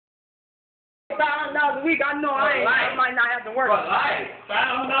a week, I know I might not have to work. For life.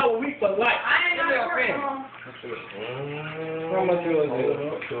 $500 a week for life. I ain't gonna work. How much was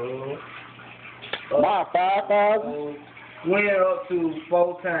it? My 5,000. Went up to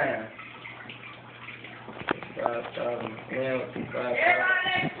 4 times. 5,000. Went up to 5,000.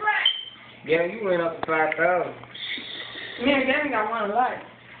 Yeah, you went up to 5,000. Me and Danny got one life.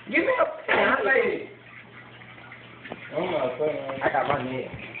 Give me a pen. I say it. I'm not saying. I got my name.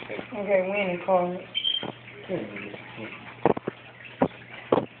 Okay, winning card.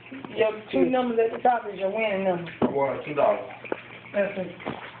 Your 2 numbers at the top is your winning number. I won $2. That's it.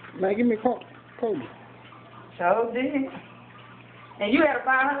 Man, give me a call. So did. And you had a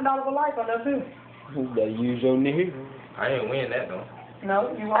 $500 for life on that too. You better use your nigga. I ain't win that though.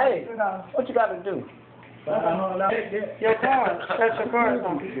 No, you want $2. What you gotta do? Your card. That's your card.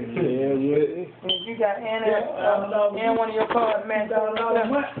 Yeah. If you got any one of your cards matched up,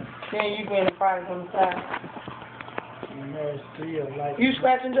 then you get a prize on the side. You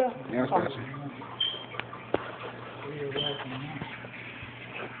scratching, Joe? Yeah, I'm scratching.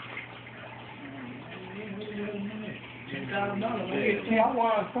 I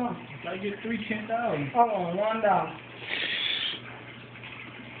won some. I get 10,000. I won $1.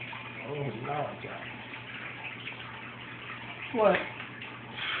 Oh, Lord. What?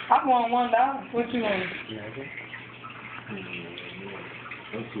 I won $1. What you want?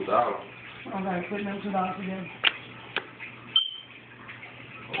 $2. Okay, put them $2 together.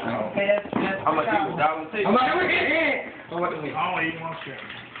 Oh. Okay, that's How much you $1 too? How much we get? How much we? I don't even want to share.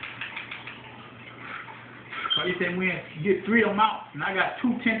 So he said, "When you get 3 of them out, and I got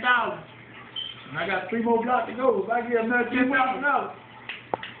 2 10,000, and I got 3 more blocks to go. If I get another $10,000,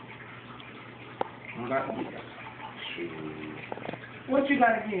 what you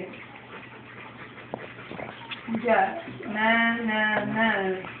gotta get? You got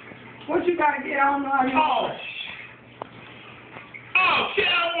 999. What you gotta get? I don't know how you. Oh shit! I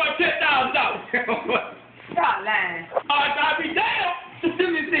don't want $10,000. Stop lying. I'll be down. Let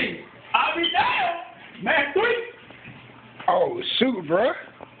me see. I'll be down. Man, 3. Oh, shoot, bro.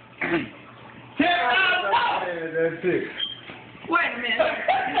 $10,000. That's it. Wait a minute.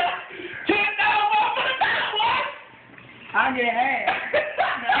 $10,000 for the bad boy. I get half.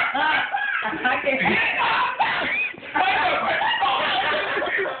 I get half.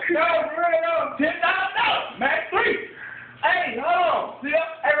 No, for real, no. $10,000. Max 3. Hey, hold on. See up?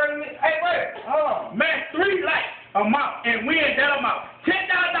 Hey, wait. Hold on. Max 3 like amount and win that amount.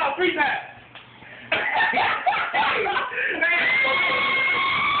 $10,000 3 times. I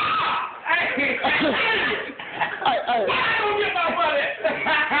don't get my money.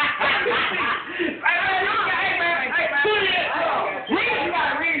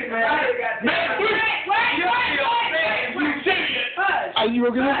 Are you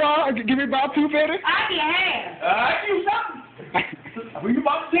gonna give me about 2 better? I get half. I give you something. When you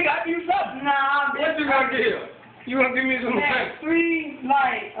about to take, I give you something. Nah, What you gonna give? You gonna give me some money? Max 3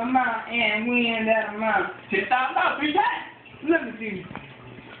 light amount and win that amount. $10,000 3 times. Let me see.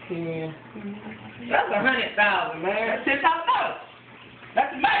 Yeah. That's $100,000, man. That's $10,000.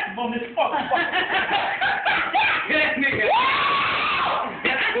 That's the maximum this fuck. That nigga.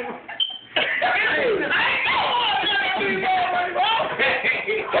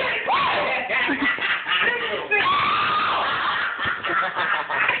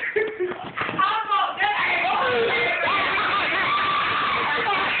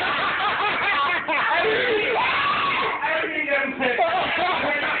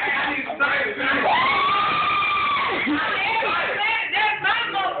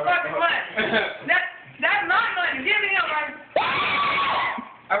 That's my money. Give me your money.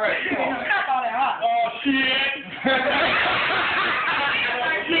 All right. Stop all that hot. Oh shit.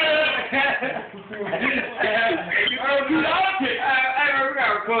 Hey, we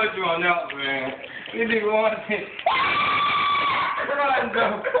gotta record you on that, man. You nigga want to take. Run,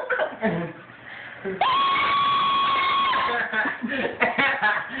 though.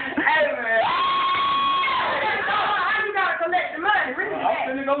 Hey, man. How you gotta collect the money? Read I'm that.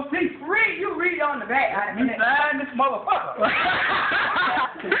 finna go see. You read on the back. How to You collect. sign this motherfucker.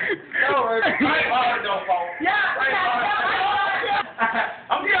 Don't worry. Right hard, don't fall. Yeah.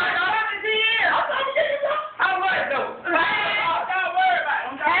 I'm getting it. How much, though? Don't worry about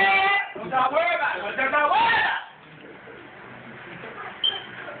it. Don't worry about it. Don't worry about it.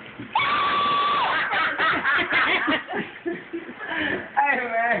 Hey,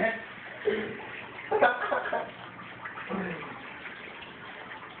 man.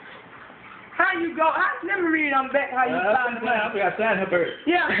 How you go? Let me read on the back how you sign the money. I forgot to sign her bird.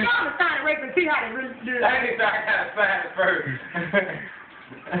 Yeah, I'm trying to sign it right and see how they really do it. I need to sign it first.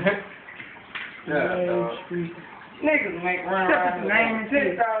 Niggas make run around name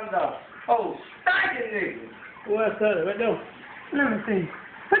 $10,000. Oh, stinking niggas. What's that? Right there. Let me see.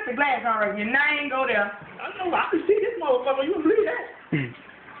 Put the glass on right. Your name go there. I know. I can see this motherfucker. You believe that?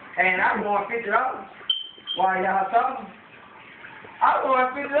 And I want $50 while y'all talking. I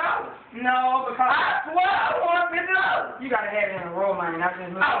want $50. No, because I want $50. You gotta have it in a roll, man. Not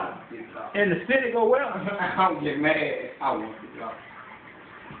just $50. And the city go well. I don't get mad. I want $50.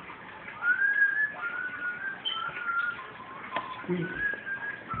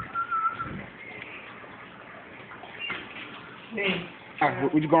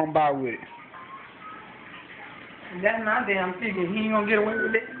 What you gonna buy with it? That's my damn figure. He ain't gonna get away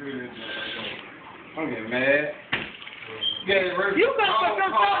with it. I'm getting mad. Get it ready. You gonna put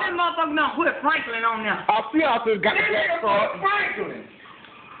some salt in motherfucker now. Put Franklin on there. I see I just got the This black nigga card. put Franklin.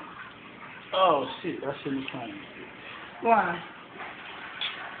 Oh shit! I shouldn't have claimed. Why?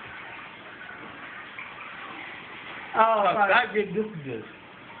 Oh, I get this.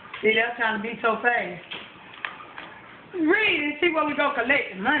 see, that's trying to be so fast. Read and see where we go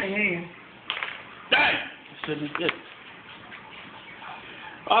collect the money here. Dang! Shouldn't have did it.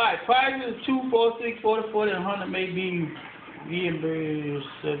 All right, prices 2, 4, 6, 40, 40, and 100 may be reimbursed.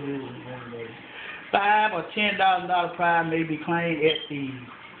 $5 or $10,000 prize may be claimed at the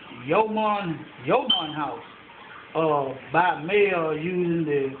Yeoman House, by mail using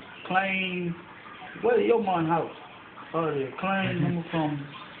the claim. What is Yeoman House? The claim number from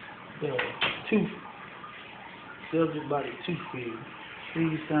the tooth. Subject by the tooth fairy.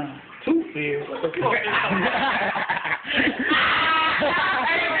 Please sign. Tooth fairy? What the fuck is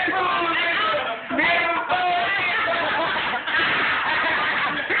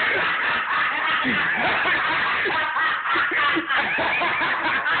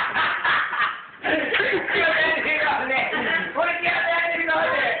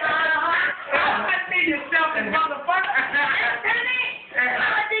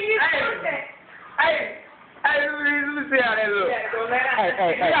See how that look.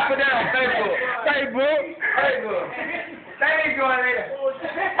 Hey. You gotta put that on Facebook. Facebook. That ain't going there.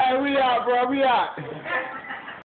 Hey, we out, bro. We out.